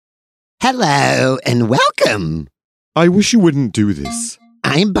Hello and welcome. I wish you wouldn't do this.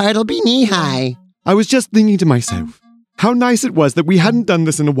 I'm Bartleby Neehi. I was just thinking to myself, how nice it was that we hadn't done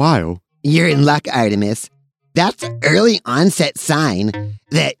this in a while. You're in luck, Artemis. That's an early onset sign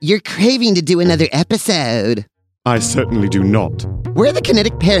that you're craving to do another episode. I certainly do not. We're the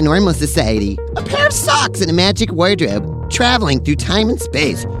Kinetic Paranormal Society, a pair of socks and a magic wardrobe, traveling through time and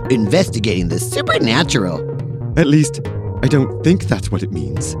space, investigating the supernatural. At least, I don't think that's what it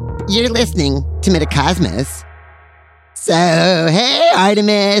means. You're listening to Metacosmos. So, hey,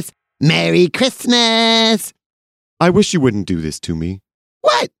 Artemis, Merry Christmas! I wish you wouldn't do this to me.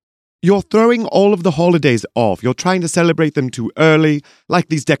 What? You're throwing all of the holidays off. You're trying to celebrate them too early. Like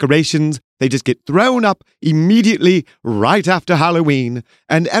these decorations, they just get thrown up immediately right after Halloween.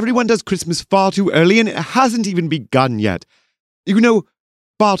 And everyone does Christmas far too early, and it hasn't even begun yet. You know,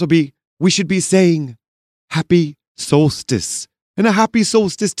 Bartleby, we should be saying Happy Solstice. And a happy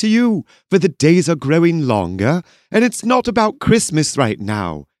solstice to you, for the days are growing longer, and it's not about Christmas right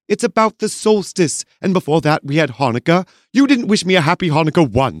now. It's about the solstice, and before that we had Hanukkah. You didn't wish me a happy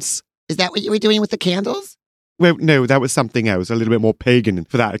Hanukkah once. Is that what you were doing with the candles? Well, no, that was something else, a little bit more pagan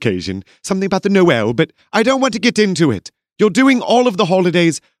for that occasion. Something about the Noel, but I don't want to get into it. You're doing all of the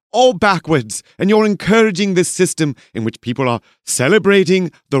holidays all backwards, and you're encouraging this system in which people are celebrating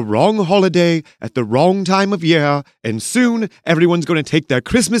the wrong holiday at the wrong time of year, and soon everyone's going to take their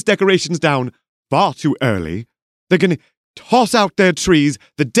Christmas decorations down far too early. They're going to toss out their trees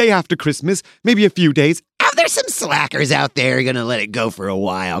the day after Christmas, maybe a few days. Oh, there's some slackers out there who are going to let it go for a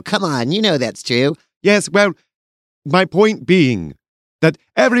while. Come on, you know that's true. Yes, well, my point being that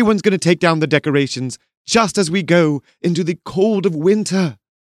everyone's going to take down the decorations just as we go into the cold of winter.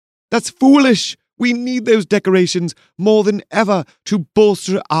 That's foolish. We need those decorations more than ever to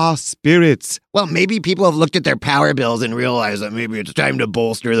bolster our spirits. Well, maybe people have looked at their power bills and realized that maybe it's time to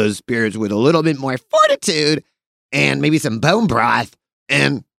bolster those spirits with a little bit more fortitude and maybe some bone broth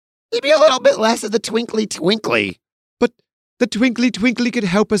and maybe a little bit less of the twinkly twinkly. But the twinkly twinkly could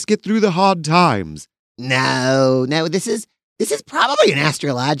help us get through the hard times. No, this is probably an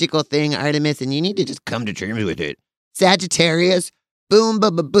astrological thing, Artemis, and you need to just come to terms with it. Sagittarius, boom,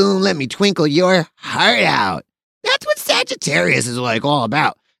 boom, let me twinkle your heart out. That's what Sagittarius is like all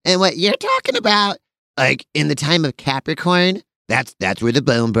about. And what you're talking about, like in the time of Capricorn, that's where the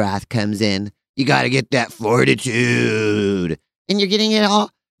bone broth comes in. You got to get that fortitude. And you're getting it all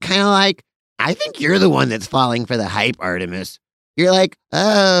kind of like, I think you're the one that's falling for the hype, Artemis. You're like,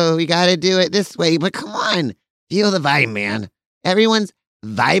 oh, we got to do it this way. But come on, feel the vibe, man. Everyone's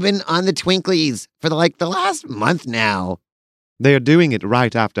vibing on the twinklies for the last month now. They are doing it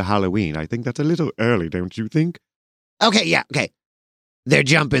right after Halloween. I think that's a little early, don't you think? Okay. They're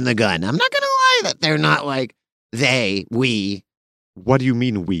jumping the gun. I'm not going to lie that they're not like we. What do you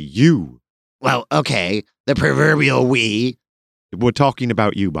mean we? You. Well, okay, the proverbial we. We're talking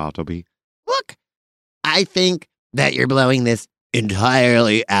about you, Bartleby. Look, I think that you're blowing this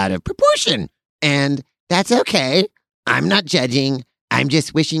entirely out of proportion. And that's okay. I'm not judging. I'm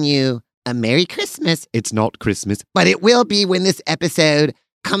just wishing you a Merry Christmas. It's not Christmas. But it will be when this episode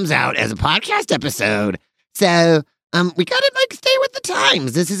comes out as a podcast episode. So, we gotta stay with the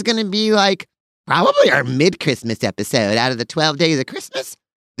times. This is gonna be probably our mid-Christmas episode. Out of the 12 days of Christmas,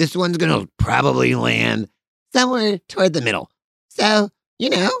 this one's gonna probably land somewhere toward the middle. So,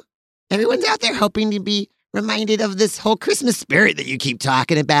 everyone's out there hoping to be reminded of this whole Christmas spirit that you keep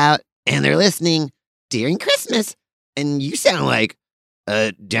talking about. And they're listening during Christmas. And you sound like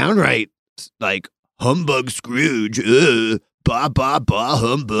downright humbug Scrooge. Bah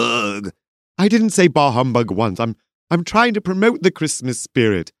humbug. I didn't say bah humbug once. I'm trying to promote the Christmas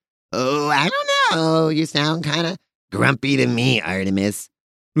spirit. Oh, I don't know. You sound kind of grumpy to me, Artemis.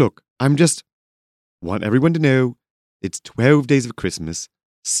 Look, I'm just want everyone to know it's 12 days of Christmas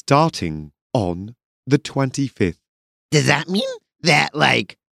starting on the 25th. Does that mean that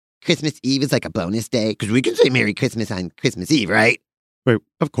Christmas Eve is a bonus day? Because we can say Merry Christmas on Christmas Eve, right? Well,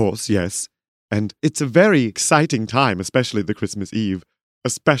 of course, yes. And it's a very exciting time, especially the Christmas Eve,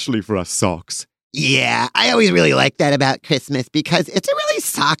 especially for us socks. Yeah, I always really like that about Christmas because it's a really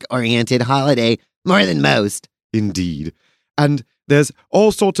sock-oriented holiday, more than most. Indeed. And there's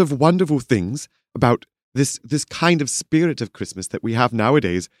all sorts of wonderful things about this kind of spirit of Christmas that we have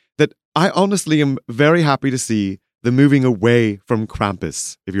nowadays that I honestly am very happy to see the moving away from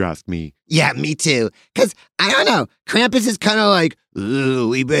Krampus, if you ask me. Yeah, me too. Because, I don't know, Krampus is kind of like, ooh,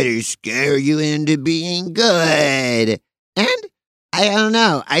 we better scare you into being good. And, I don't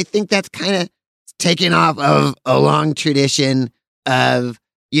know, I think that's kind of taken off of a long tradition of,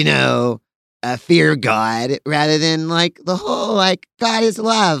 fear God, rather than, the whole, God is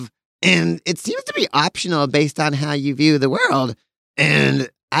love. And it seems to be optional based on how you view the world. And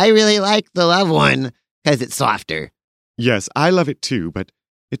I really like the love one because it's softer. Yes, I love it too, but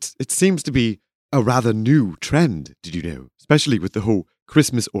it seems to be a rather new trend, did you know? Especially with the whole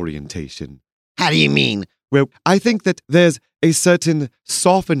Christmas orientation. How do you mean? Well, I think that there's a certain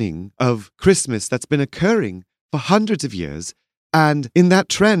softening of Christmas that's been occurring for hundreds of years. And in that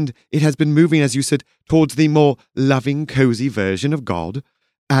trend, it has been moving, as you said, towards the more loving, cozy version of God.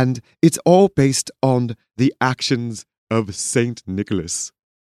 And it's all based on the actions of Saint Nicholas.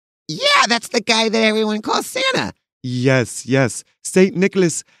 Yeah, that's the guy that everyone calls Santa. Yes, yes. Saint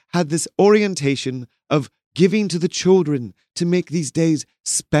Nicholas had this orientation of giving to the children to make these days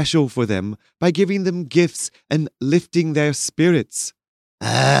special for them by giving them gifts and lifting their spirits.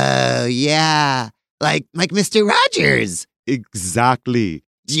 Oh, yeah. Like Mr. Rogers. Exactly.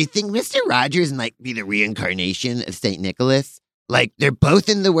 Do you think Mr. Rogers might be the reincarnation of St. Nicholas? Like, they're both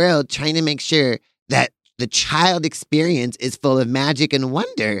in the world trying to make sure that the child experience is full of magic and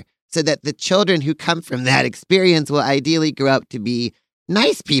wonder so that the children who come from that experience will ideally grow up to be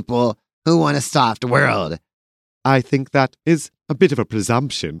nice people who want a soft world. I think that is a bit of a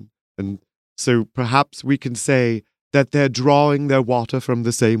presumption, and so perhaps we can say that they're drawing their water from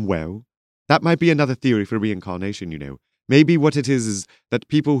the same well. That might be another theory for reincarnation, you know. Maybe what it is that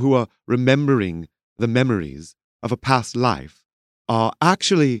people who are remembering the memories of a past life are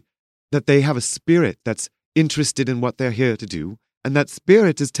actually that they have a spirit that's interested in what they're here to do, and that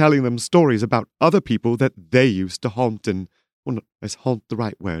spirit is telling them stories about other people that they used to haunt and, well, is haunt the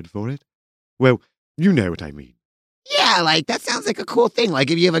right word for it? Well, you know what I mean. Yeah, like, that sounds like a cool thing.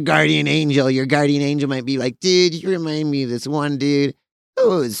 Like, if you have a guardian angel, your guardian angel might be like, dude, you remind me of this one dude.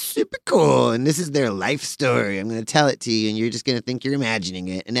 Oh, it's super cool. And this is their life story. I'm going to tell it to you, and you're just going to think you're imagining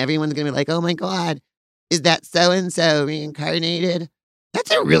it. And everyone's going to be like, oh my God, is that so-and-so reincarnated?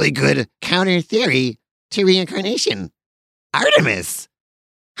 That's a really good counter theory to reincarnation. Artemis,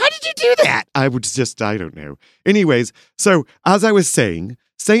 how did you do that? I don't know. Anyways, so as I was saying,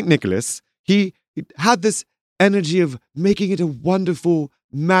 St. Nicholas, he had this energy of making it a wonderful,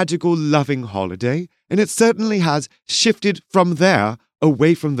 magical, loving holiday, and it certainly has shifted from there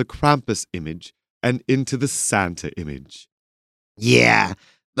away from the Krampus image and into the Santa image. Yeah,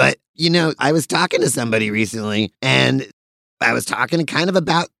 but, I was talking to somebody recently, and I was talking kind of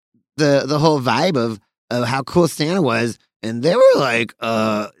about the whole vibe of how cool Santa was, and they were like,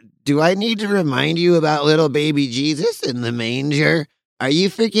 do I need to remind you about little baby Jesus in the manger? Are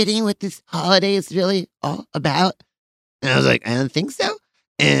you forgetting what this holiday is really all about? And I was like, I don't think so.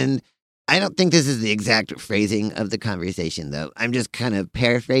 And I don't think this is the exact phrasing of the conversation, though. I'm just kind of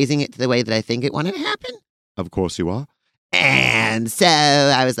paraphrasing it to the way that I think it wanted to happen. Of course you are. And so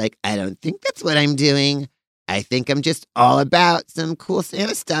I was like, I don't think that's what I'm doing. I think I'm just all about some cool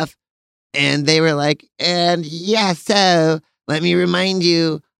Santa stuff. And they were like, and yeah, so let me remind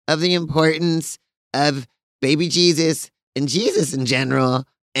you of the importance of baby Jesus and Jesus in general.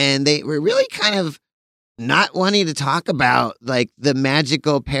 And they were really kind of not wanting to talk about like the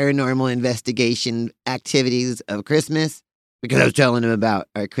magical paranormal investigation activities of Christmas because I was telling them about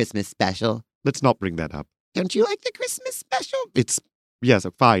our Christmas special. Let's not bring that up. Don't you like the Christmas special? Yes,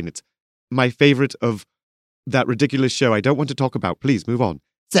 fine. It's my favorite of that ridiculous show I don't want to talk about. Please move on.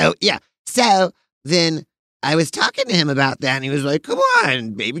 So, yeah. So then I was talking to him about that and he was like, come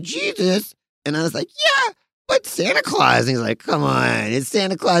on, baby Jesus. And I was like, yeah, but Santa Claus. And he's like, come on, is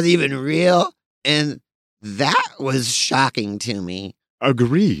Santa Claus even real? And that was shocking to me.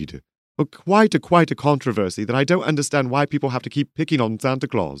 Agreed. Well, quite a controversy that I don't understand why people have to keep picking on Santa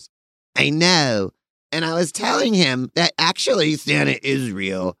Claus. I know. And I was telling him that actually Santa is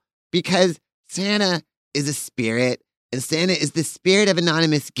real because Santa is a spirit and Santa is the spirit of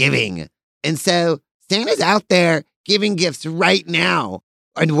anonymous giving. And so Santa's out there giving gifts right now.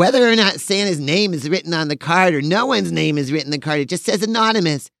 And whether or not Santa's name is written on the card or no one's name is written on the card, it just says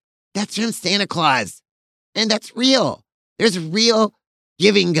anonymous. That's from Santa Claus. And that's real. There's real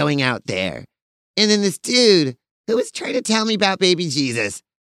giving going out there. And then this dude who was trying to tell me about baby Jesus,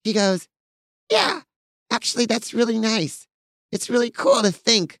 he goes, yeah, actually, that's really nice. It's really cool to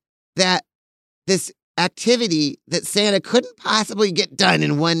think that this activity that Santa couldn't possibly get done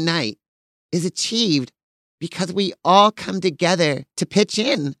in one night is achieved because we all come together to pitch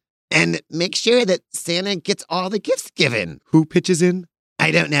in and make sure that Santa gets all the gifts given. Who pitches in?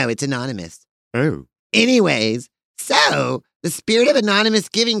 I don't know. It's anonymous. Oh. Anyways, so the spirit of anonymous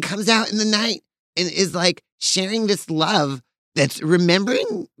giving comes out in the night and is like sharing this love that's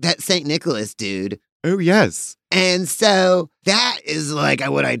remembering that St. Nicholas dude. Oh, yes. And so that is like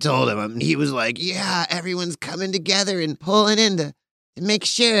what I told him. He was like, yeah, everyone's coming together and pulling in to make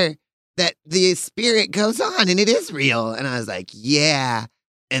sure that the spirit goes on and it is real. And I was like, yeah.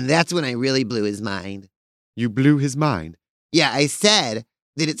 And that's when I really blew his mind. You blew his mind? Yeah, I said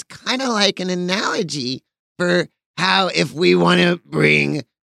that it's kind of like an analogy for how if we want to bring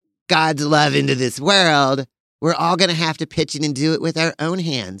God's love into this world, we're all going to have to pitch in and do it with our own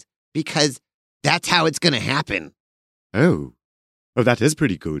hands because that's how it's going to happen. Oh, that is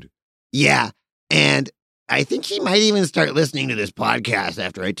pretty good. Yeah, and I think he might even start listening to this podcast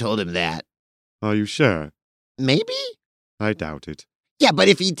after I told him that. Are you sure? Maybe? I doubt it. Yeah, but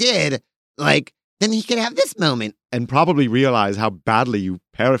if he did, then he could have this moment. And probably realize how badly you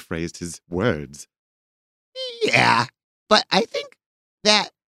paraphrased his words. Yeah, but I think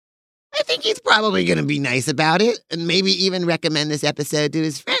he's probably going to be nice about it and maybe even recommend this episode to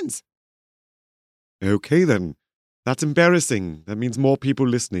his friends. Okay, then. That's embarrassing. That means more people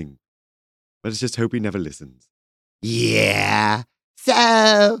listening. Let's just hope he never listens. Yeah.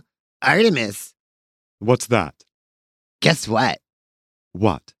 So, Artemus. What's that? Guess what?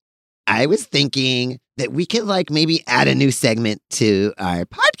 What? I was thinking that we could maybe add a new segment to our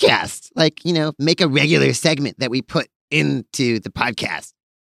podcast. Make a regular segment that we put into the podcast.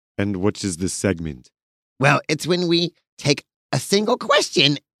 And what is this segment? Well, it's when we take a single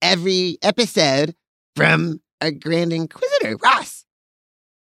question every episode from our Grand Inquisitor, Ross.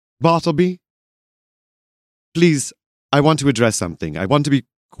 Bartleby? Please, I want to address something. I want to be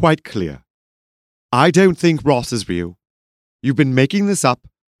quite clear. I don't think Ross is real. You've been making this up.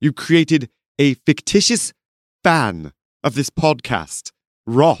 You created a fictitious fan of this podcast.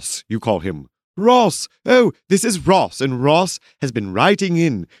 Ross, you call him. Ross! Oh, this is Ross, and Ross has been writing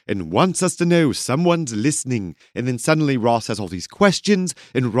in and wants us to know someone's listening. And then suddenly Ross has all these questions,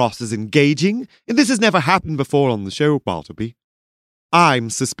 and Ross is engaging. And this has never happened before on the show, Bartleby. I'm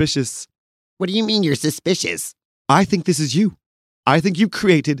suspicious. What do you mean you're suspicious? I think this is you. I think you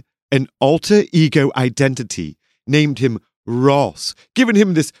created an alter ego identity, named him Ross, given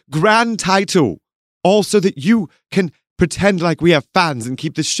him this grand title, all so that you can pretend like we have fans and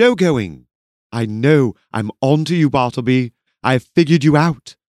keep the show going. I know I'm on to you, Bartleby. I've figured you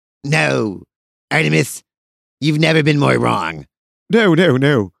out. No, Artemis, you've never been more wrong.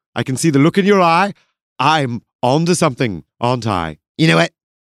 No. I can see the look in your eye. I'm on to something, aren't I? You know what?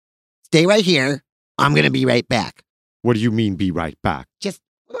 Stay right here. I'm going to be right back. What do you mean, be right back? Just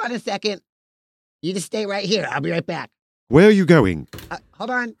hold on a second. You just stay right here. I'll be right back. Where are you going? Hold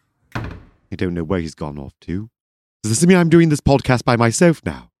on. I don't know where he's gone off to. Does this mean I'm doing this podcast by myself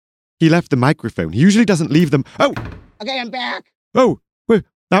now? He left the microphone. He usually doesn't leave them. Oh! Okay, I'm back. Oh,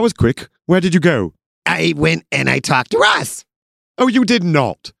 that was quick. Where did you go? I went and I talked to Ross. Oh, you did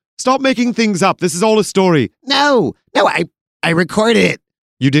not. Stop making things up. This is all a story. No, I recorded it.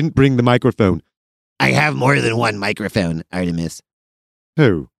 You didn't bring the microphone. I have more than one microphone, Artemis.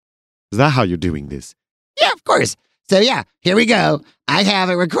 Oh, is that how you're doing this? Yeah, of course. So yeah, here we go. I have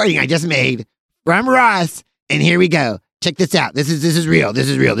a recording I just made from Ross, and here we go. Check this out. This is real. This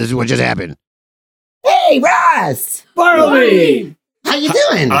is real. This is what just happened. Hey, Ross! Bartleby! How you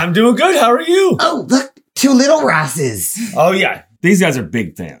doing? I'm doing good. How are you? Oh, look, two little Rosses. Oh yeah, these guys are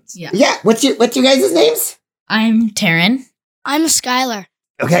big fans. Yeah. What's your guys' names? I'm Taryn. I'm Skylar.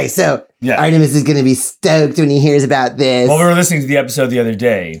 Okay, so Yeah. Artemis is going to be stoked when he hears about this. Well, we were listening to the episode the other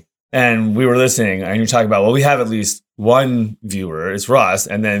day, and we were listening, and you were talking about, well, we have at least one viewer. It's Ross,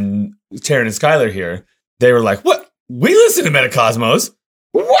 and then Taryn and Skylar here. They were like, "What? We listen to Metacosmos."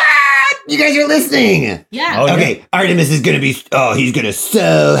 What? You guys are listening? Yeah. Oh, Okay, Artemis is going to be, he's going to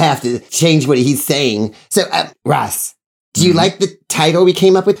so have to change what he's saying. So, Ross, do you like the title we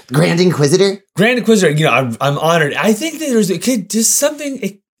came up with? Grand Inquisitor? Grand Inquisitor, I'm honored. I think that it could just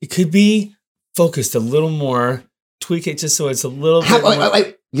something, it could be focused a little more, tweak it just so it's a little bit more.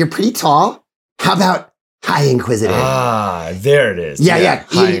 Wait, you're pretty tall. How about High Inquisitor? There it is. Yeah.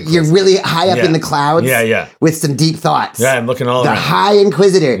 You're really high up in the clouds. Yeah. With some deep thoughts. Yeah, I'm looking all the around. High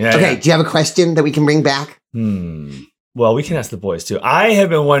Inquisitor. Yeah, okay, yeah. do you have a question that we can bring back? Well, we can ask the boys too. I have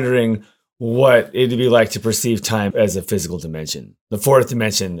been wondering what it'd be like to perceive time as a physical dimension. The fourth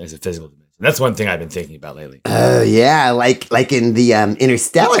dimension as a physical dimension. That's one thing I've been thinking about lately. Oh, yeah, like in the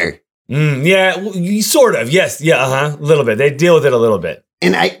Interstellar. Yeah, sort of. Yes. Yeah, a little bit. They deal with it a little bit.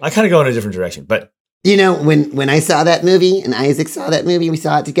 And I kind of go in a different direction, but you know, when I saw that movie and Isaac saw that movie, we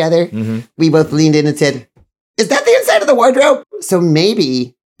saw it together, we both leaned in and said, is that the inside of the wardrobe? So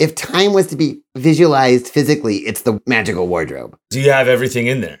maybe if time was to be visualized physically, it's the magical wardrobe. Do you have everything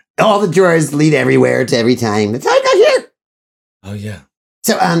in there? All the drawers lead everywhere to every time. That's how I got here. Oh, yeah.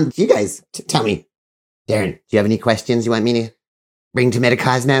 So, you guys, tell me, Darren, do you have any questions you want me to bring to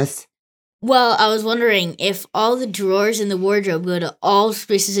Metacosmos? Well, I was wondering if all the drawers in the wardrobe go to all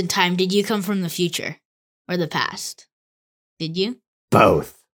spaces in time, did you come from the future or the past? Did you?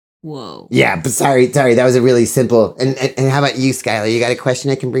 Both. Whoa. Yeah, but sorry. That was a really simple. And how about you, Skylar? You got a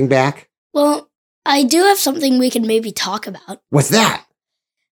question I can bring back? Well, I do have something we can maybe talk about. What's that?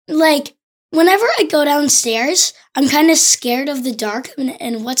 Like, whenever I go downstairs, I'm kind of scared of the dark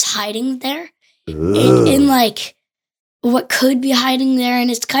and what's hiding there. And like, what could be hiding there.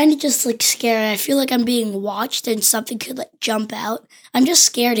 And it's kind of just like scary. I feel like I'm being watched and something could like jump out. I'm just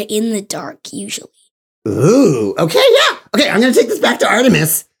scared in the dark usually. Ooh, okay, yeah. Okay, I'm gonna take this back to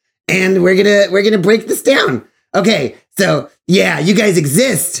Artemis and we're gonna break this down. Okay, so yeah, you guys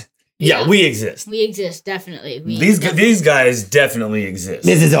exist. Yeah, we exist. We exist, definitely. These guys definitely exist.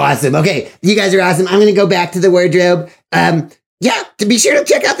 This is awesome. Okay, you guys are awesome. I'm gonna go back to the wardrobe. Yeah, to be sure to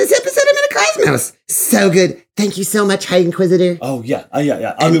check out this episode of Metacosmos. So good. Thank you so much, High Inquisitor. Oh, yeah.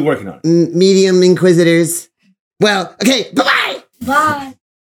 I'll be working on it. Medium Inquisitors. Well, okay, bye-bye. Bye.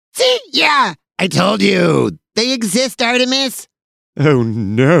 See, yeah, I told you. They exist, Artemis. Oh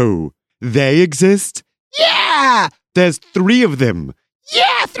no, they exist? Yeah, There's 3 of them.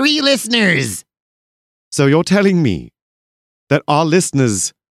 yeah, 3 listeners. So you're telling me that our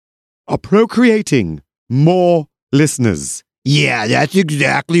listeners are procreating more listeners? Yeah, that's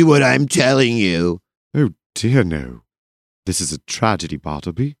exactly what I'm telling you. Oh dear no. This is a tragedy,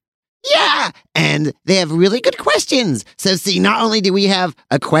 Bartleby. Yeah, and they have really good questions. So see, not only do we have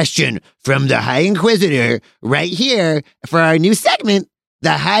a question from the High Inquisitor right here for our new segment,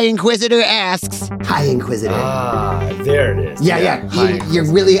 the High Inquisitor asks, High Inquisitor. Ah, there it is. Yeah. You're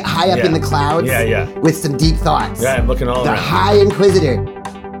really high up in the clouds Yeah. with some deep thoughts. Yeah, I'm looking all The around. High Inquisitor.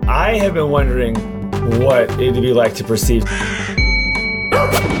 I have been wondering what it'd be like to perceive.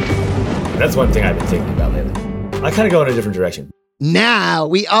 That's one thing I've been thinking about lately. I kind of go in a different direction. Now,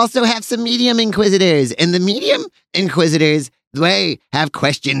 we also have some Medium Inquisitors, and the Medium Inquisitors, they have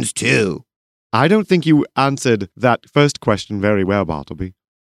questions too. I don't think you answered that first question very well, Bartleby.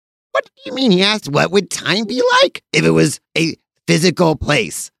 What do you mean? He asked, what would time be like if it was a physical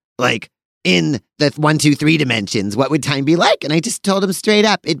place? Like, in the 1, 2, 3 dimensions, what would time be like? And I just told him straight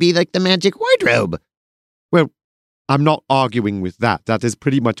up, it'd be like the magic wardrobe. Well, I'm not arguing with that. That is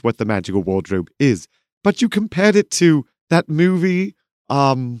pretty much what the magical wardrobe is. But you compared it to that movie,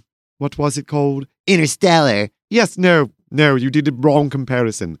 what was it called? Interstellar. Yes, no, you did a wrong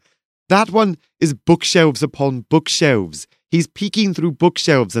comparison. That one is bookshelves upon bookshelves. He's peeking through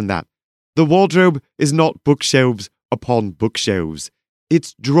bookshelves and that. The wardrobe is not bookshelves upon bookshelves.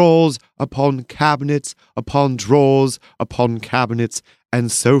 It's drawers upon cabinets, upon drawers, upon cabinets, and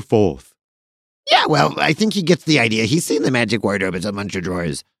so forth. Yeah, well, I think he gets the idea. He's seen the magic wardrobe as a bunch of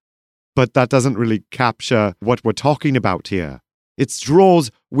drawers. But that doesn't really capture what we're talking about here. It's drawers,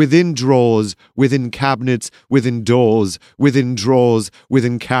 within cabinets, within doors, within drawers,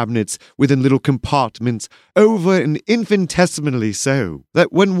 within cabinets, within little compartments, over and infinitesimally so,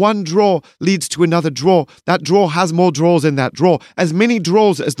 that when one drawer leads to another drawer, that drawer has more drawers in that drawer, as many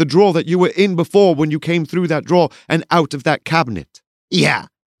drawers as the drawer that you were in before when you came through that drawer and out of that cabinet. Yeah.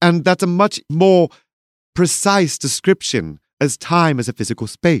 And that's a much more precise description as time as a physical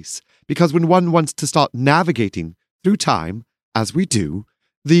space, because when one wants to start navigating through time, as we do,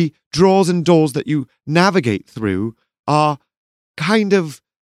 the drawers and doors that you navigate through are kind of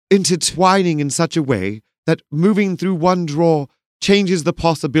intertwining in such a way that moving through one drawer changes the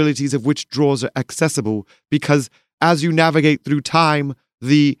possibilities of which drawers are accessible, because as you navigate through time,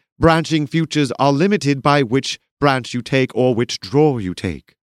 the branching futures are limited by which branch you take or which drawer you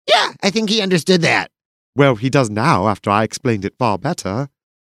take. Yeah, I think he understood that. Well, he does now, after I explained it far better.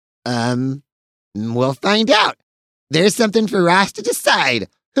 We'll find out. There's something for Ross to decide.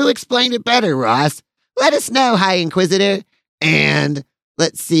 Who explained it better, Ross? Let us know, High Inquisitor. And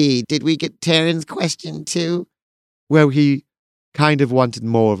let's see, did we get Taryn's question too? Well, he kind of wanted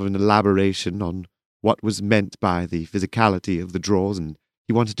more of an elaboration on what was meant by the physicality of the drawers, and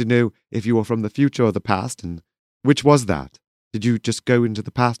he wanted to know if you were from the future or the past, and which was that? Did you just go into the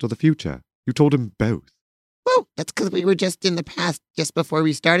past or the future? You told him both. Well, that's because we were just in the past just before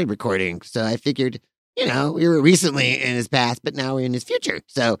we started recording. So I figured, we were recently in his past, but now we're in his future.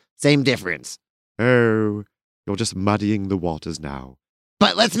 So same difference. Oh, you're just muddying the waters now.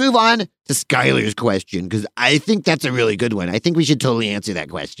 But let's move on to Skylar's question, because I think that's a really good one. I think we should totally answer that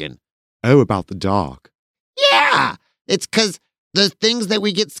question. Oh, about the dark. Yeah, it's because the things that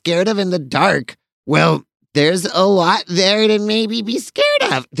we get scared of in the dark, well, there's a lot there to maybe be scared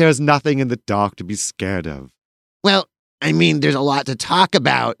of. There's nothing in the dark to be scared of. Well, I mean, there's a lot to talk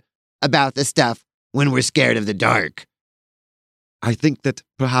about the stuff when we're scared of the dark. I think that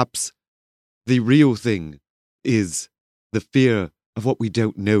perhaps the real thing is the fear of what we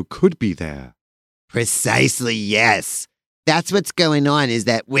don't know could be there. Precisely, yes. That's what's going on, is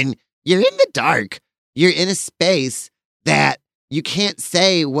that when you're in the dark, you're in a space that you can't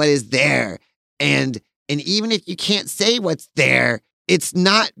say what is there. And even if you can't say what's there, it's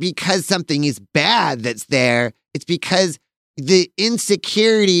not because something is bad that's there. It's because the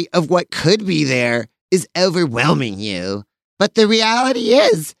insecurity of what could be there is overwhelming you. But the reality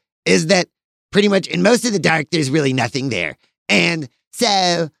is that pretty much in most of the dark, there's really nothing there. And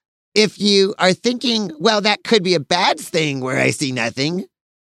so if you are thinking, well, that could be a bad thing where I see nothing,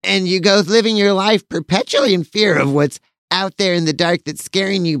 and you go living your life perpetually in fear of what's out there in the dark that's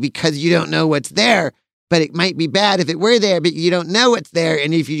scaring you because you don't know what's there, but it might be bad if it were there, but you don't know what's there.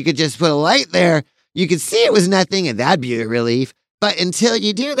 And if you could just put a light there, you could see it was nothing, and that'd be a relief. But until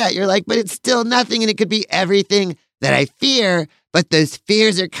you do that, you're like, but it's still nothing, and it could be everything that I fear, but those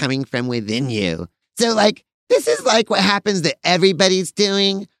fears are coming from within you. So, like, this is like what happens that everybody's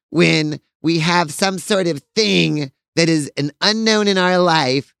doing when we have some sort of thing that is an unknown in our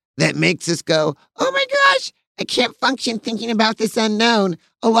life that makes us go, oh my gosh, I can't function thinking about this unknown.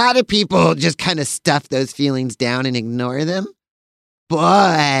 A lot of people just kind of stuff those feelings down and ignore them.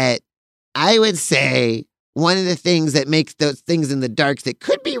 But I would say one of the things that makes those things in the dark that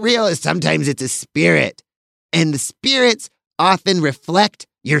could be real is sometimes it's a spirit. And the spirits often reflect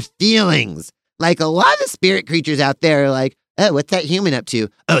your feelings. Like a lot of the spirit creatures out there are like, oh, what's that human up to?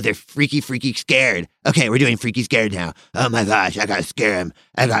 Oh, they're freaky scared. Okay, we're doing freaky scared now. Oh my gosh, I gotta scare him.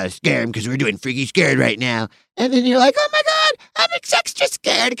 Because we're doing freaky scared right now. And then you're like, oh my God, I'm extra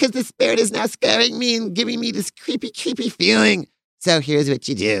scared because the spirit is now scaring me and giving me this creepy feeling. So here's what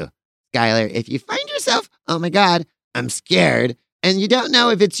you do, Skylar. If you find yourself, oh my God, I'm scared, and you don't know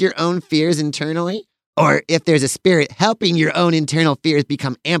if it's your own fears internally or if there's a spirit helping your own internal fears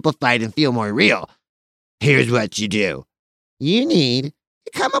become amplified and feel more real, here's what you do. You need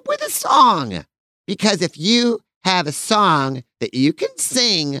to come up with a song. Because if you have a song that you can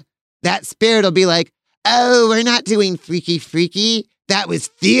sing, that spirit will be like, oh, we're not doing freaky. That was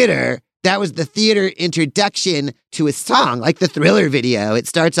theater. That was the theater introduction to a song, like the Thriller video. It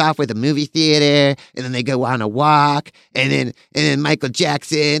starts off with a movie theater, and then they go on a walk, and then Michael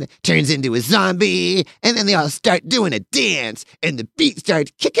Jackson turns into a zombie, and then they all start doing a dance, and the beat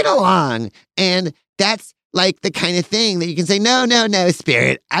starts kicking along. And that's like the kind of thing that you can say, no,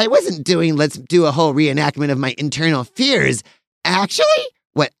 spirit. I wasn't doing, let's do a whole reenactment of my internal fears. Actually,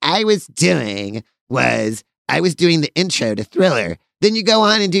 what I was doing was I was doing the intro to Thriller. Then you go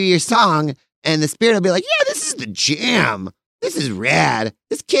on and do your song, and the spirit will be like, yeah, this is the jam. This is rad.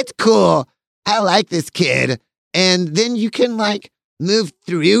 This kid's cool. I like this kid. And then you can like move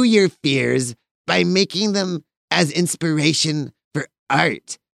through your fears by making them as inspiration for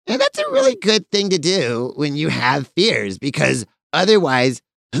art. And that's a really good thing to do when you have fears, because otherwise,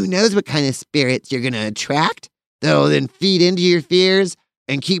 who knows what kind of spirits you're going to attract? They'll then feed into your fears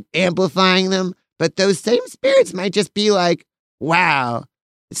and keep amplifying them. But those same spirits might just be like, wow,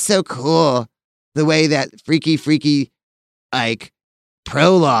 it's so cool the way that freaky, like,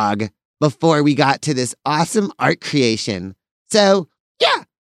 prologue before we got to this awesome art creation. So, yeah,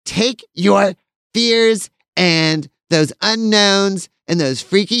 take your fears and those unknowns and those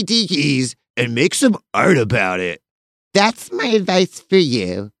freaky deakies and make some art about it. That's my advice for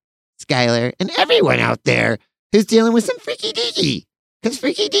you, Skylar, and everyone out there who's dealing with some freaky deaky. Because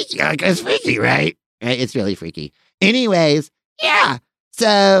freaky, right? It's really freaky. Anyways, yeah.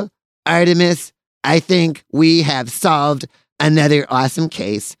 So, Artemis, I think we have solved another awesome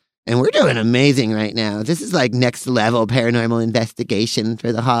case, and we're doing amazing right now. This is like next level paranormal investigation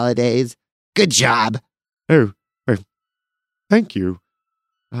for the holidays. Good job. Oh, thank you.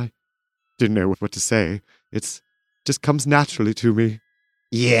 I didn't know what to say. It's just comes naturally to me.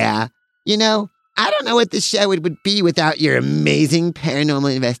 Yeah. You know, I don't know what the show would be without your amazing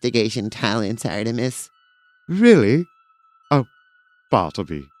paranormal investigation talents, Artemis. Really? Oh,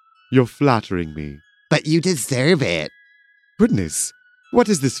 Bartleby, you're flattering me. But you deserve it. Goodness, what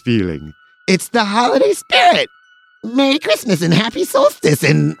is this feeling? It's the holiday spirit. Merry Christmas and happy solstice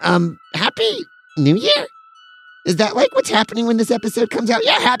and, happy New Year. Is that like what's happening when this episode comes out?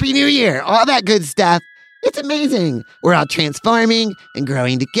 Yeah, happy New Year. All that good stuff. It's amazing. We're all transforming and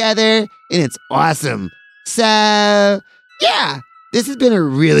growing together, and it's awesome. So, yeah, this has been a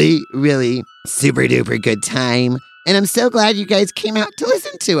really, really super duper good time. And I'm so glad you guys came out to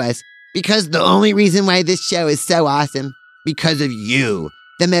listen to us, because the only reason why this show is so awesome, because of you,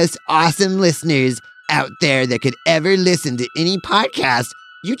 the most awesome listeners out there that could ever listen to any podcast.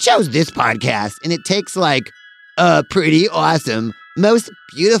 You chose this podcast, and it takes like a pretty awesome most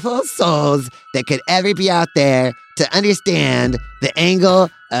beautiful souls that could ever be out there to understand the angle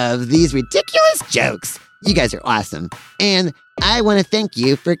of these ridiculous jokes. You guys are awesome. And I want to thank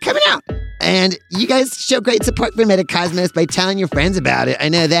you for coming out. And you guys show great support for Metacosmos by telling your friends about it. I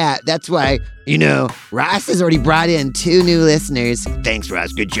know that. That's why, Ross has already brought in 2 new listeners. Thanks,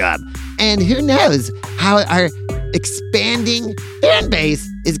 Ross. Good job. And who knows how our expanding fan base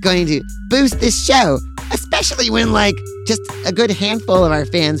is going to boost this show, especially when, just a good handful of our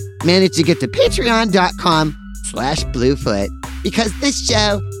fans manage to get to patreon.com/Bluefoot, because this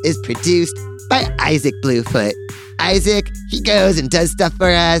show is produced by Isaac Bluefoot. Isaac, he goes and does stuff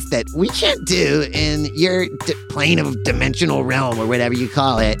for us that we can't do in your plane of dimensional realm or whatever you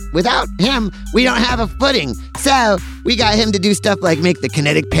call it. Without him, we don't have a footing. So we got him to do stuff like make the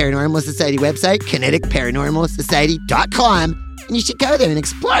Kinetic Paranormal Society website, kineticparanormalsociety.com, and you should go there and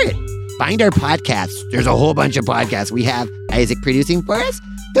explore it. Find our podcasts. There's a whole bunch of podcasts we have Isaac producing for us,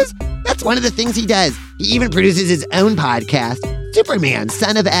 because that's one of the things he does. He even produces his own podcast, Superman,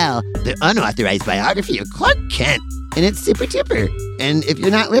 Son of El, the unauthorized biography of Clark Kent. And it's super duper. And if you're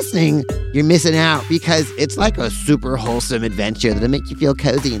not listening, you're missing out, because it's like a super wholesome adventure that'll make you feel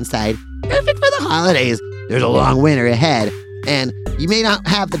cozy inside. Perfect for the holidays. There's a long winter ahead. And you may not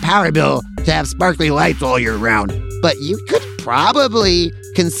have the power bill to have sparkly lights all year round, but you could probably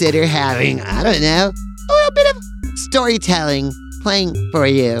consider having, a little bit of storytelling playing for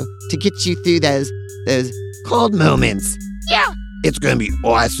you to get you through those cold moments. Yeah, it's going to be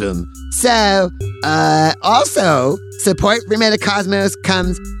awesome. So, also, support for Metacosmos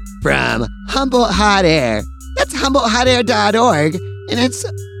comes from Humboldt Hot Air. That's HumboldtHotAir.org, and it's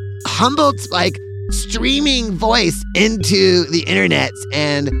Humboldt's, streaming voice into the internets,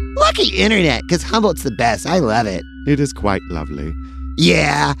 and lucky internet, because Humboldt's the best. I love it. It is quite lovely.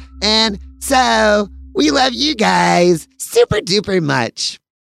 Yeah, and so we love you guys super duper much.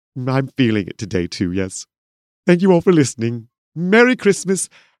 I'm feeling it today too, yes. Thank you all for listening. Merry Christmas,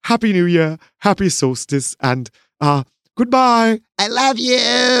 Happy New Year, Happy Solstice, and goodbye. I love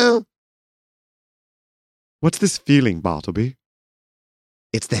you. What's this feeling, Bartleby?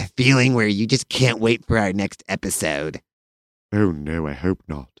 It's the feeling where you just can't wait for our next episode. Oh no, I hope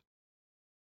not.